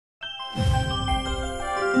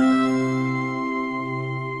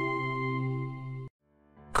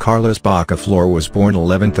Carlos Baca Flor was born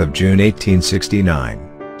 11th of June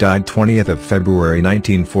 1869, died 20th of February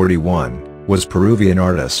 1941, was Peruvian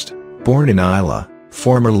artist, born in Islay,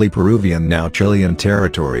 formerly Peruvian now Chilean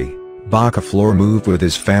territory. Baca Flor moved with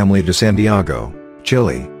his family to Santiago,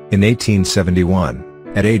 Chile, in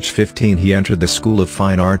 1871. At age 15 he entered the School of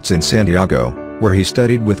Fine Arts in Santiago, where he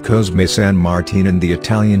studied with Cosme San Martín and the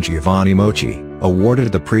Italian Giovanni Mochi.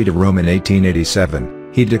 Awarded the Prix de Rome in 1887,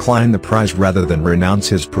 he declined the prize rather than renounce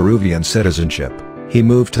his Peruvian citizenship. He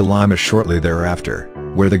moved to Lima shortly thereafter,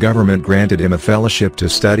 where the government granted him a fellowship to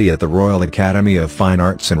study at the Royal Academy of Fine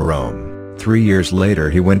Arts in Rome. 3 years later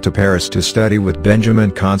he went to Paris to study with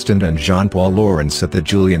Benjamin Constant and Jean-Paul Laurens at the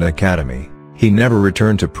Julian Academy. He never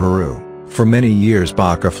returned to Peru. For many years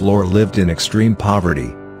Baca Flor lived in extreme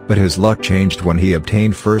poverty, but his luck changed when he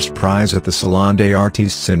obtained first prize at the Salon des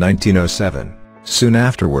Artistes in 1907. Soon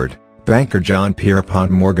afterward, banker John Pierpont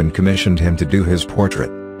Morgan commissioned him to do his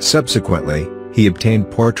portrait. Subsequently, he obtained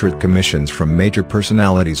portrait commissions from major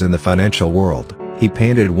personalities in the financial world. He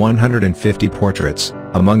painted 150 portraits,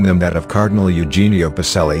 among them that of Cardinal Eugenio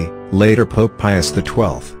Pacelli, later Pope Pius XII.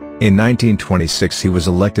 In 1926 he was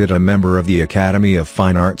elected a member of the Academy of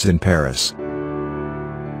Fine Arts in Paris.